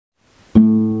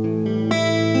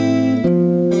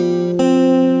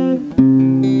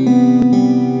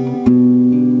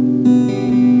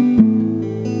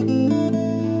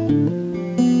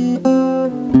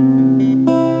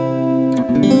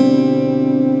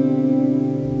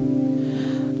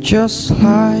just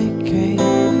like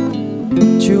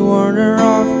to wander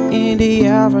off in the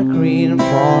evergreen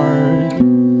forest,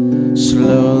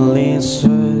 slowly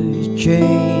searching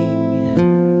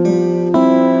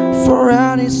for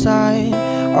any sign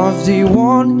of the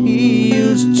one he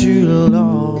used to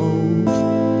love.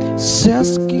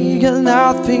 Says he got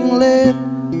nothing left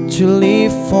to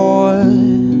live for,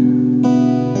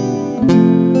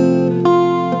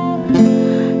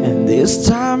 and this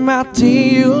time I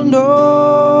think you'll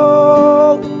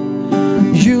know,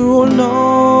 you're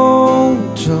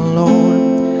not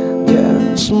alone.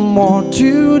 There's more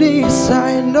to this,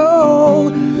 I know.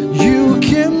 You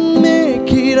can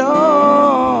make it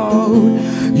out.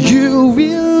 You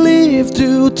will live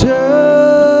to tell.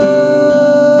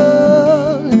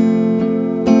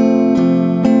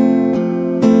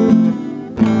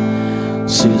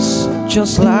 She's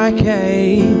just like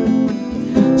a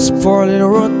spoiled,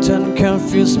 rotten,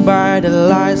 confused by the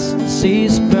lies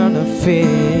she's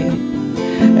benefit,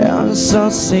 and so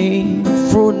see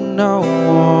through no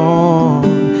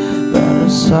one but her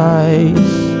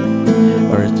size.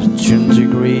 Or the tune to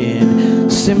green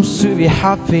seems to be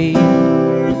happy.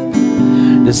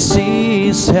 The sea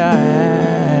is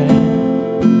high,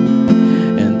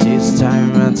 and this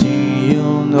time I think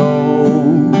you'll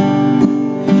know,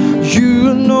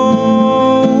 you're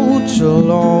not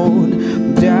alone.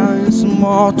 There is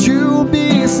more to be,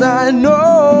 I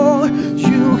know.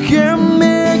 You can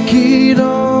make it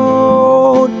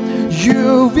out.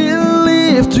 You will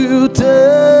live to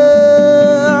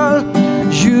tell.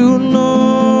 You're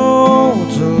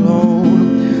not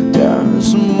alone.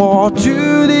 There's more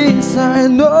to this, I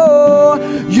know.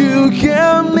 You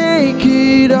can make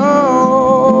it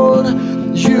out.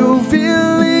 You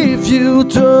will live to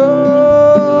tell.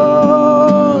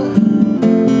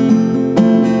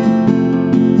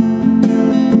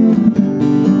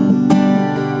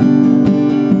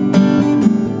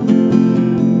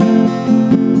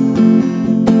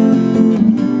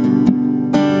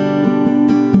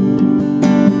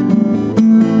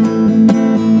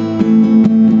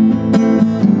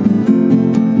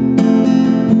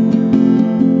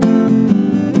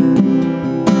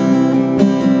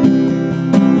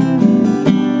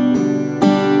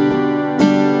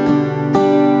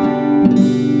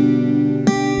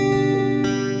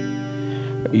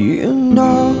 You're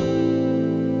not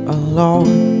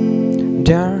alone.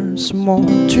 There's more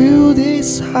to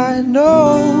this, I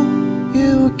know.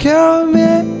 You can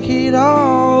make it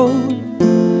out.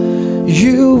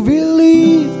 You will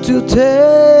live to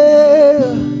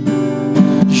tell.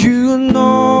 You're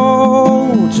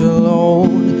not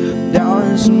alone.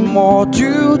 There's more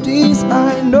to this,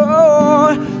 I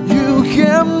know. You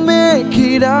can make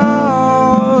it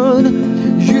out.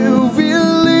 You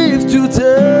will live to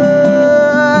tell.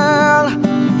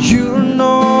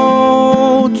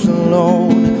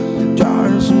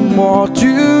 There's more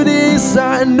to this,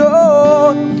 I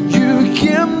know. You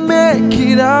can make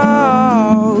it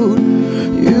out.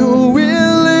 You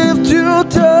will live to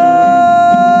tell.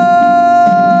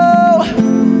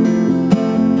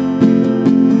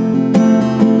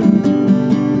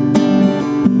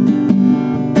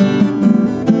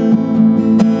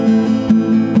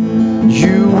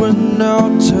 You are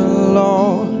not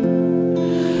alone.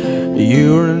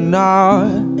 You're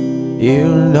not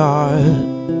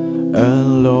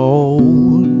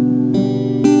alone.